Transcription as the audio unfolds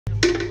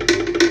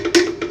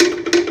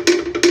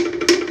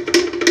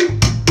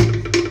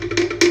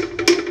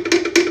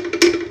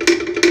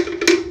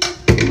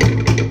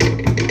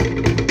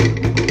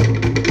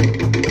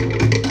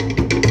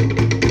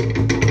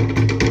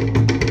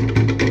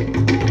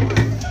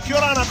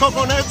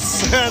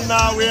coconuts, and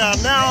we are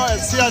now at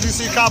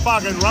CITC car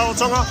park in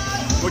Rarotonga.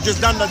 We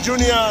just done the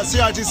junior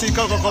CITC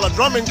Coca-Cola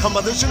drumming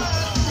competition,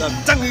 the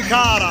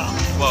Tangikara.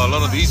 Well, a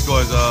lot of these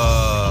guys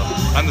are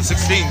under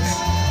 16s,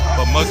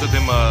 but most of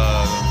them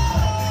are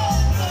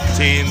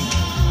 10,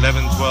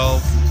 11,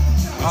 12,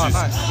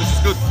 which is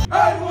good.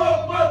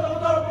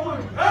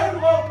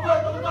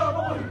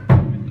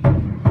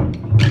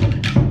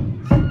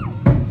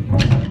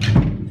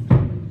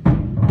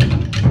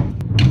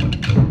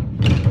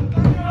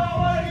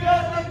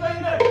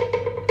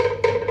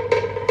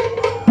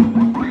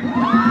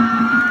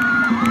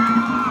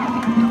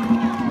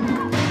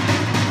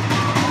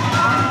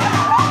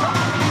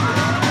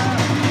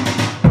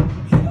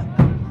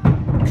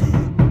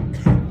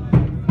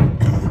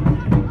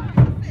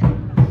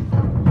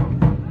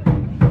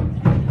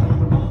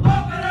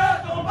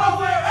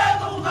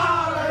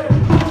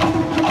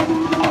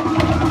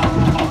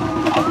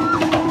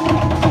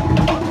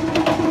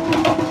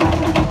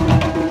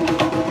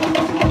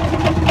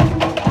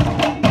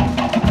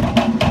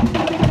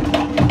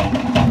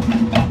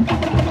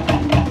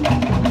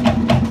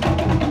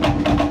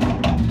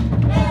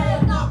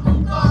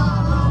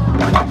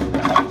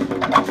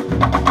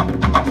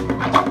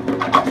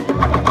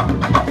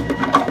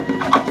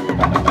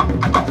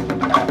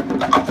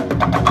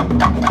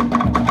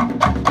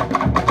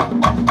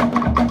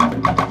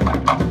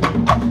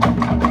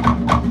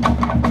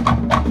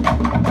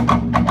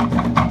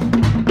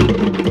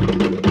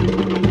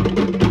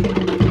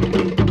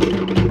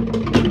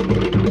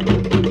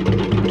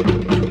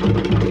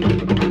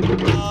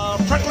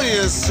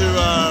 Is to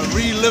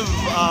relive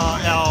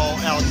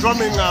our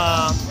drumming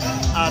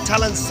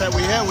talents that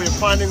we have. We're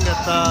finding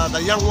that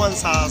the young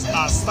ones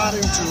are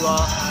starting to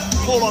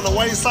fall on the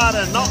wayside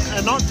and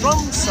not drum.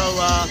 So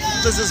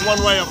this is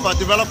one way of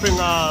developing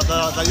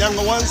the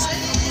younger ones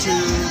to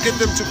get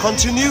them to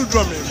continue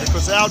drumming,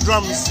 because our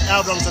drums,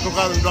 the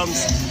Coca-Cola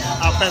drums,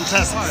 are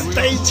fantastic.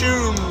 Stay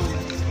tuned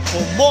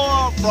for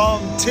more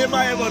from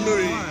Maeva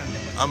Nui.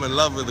 I'm in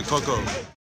love with the cocoa.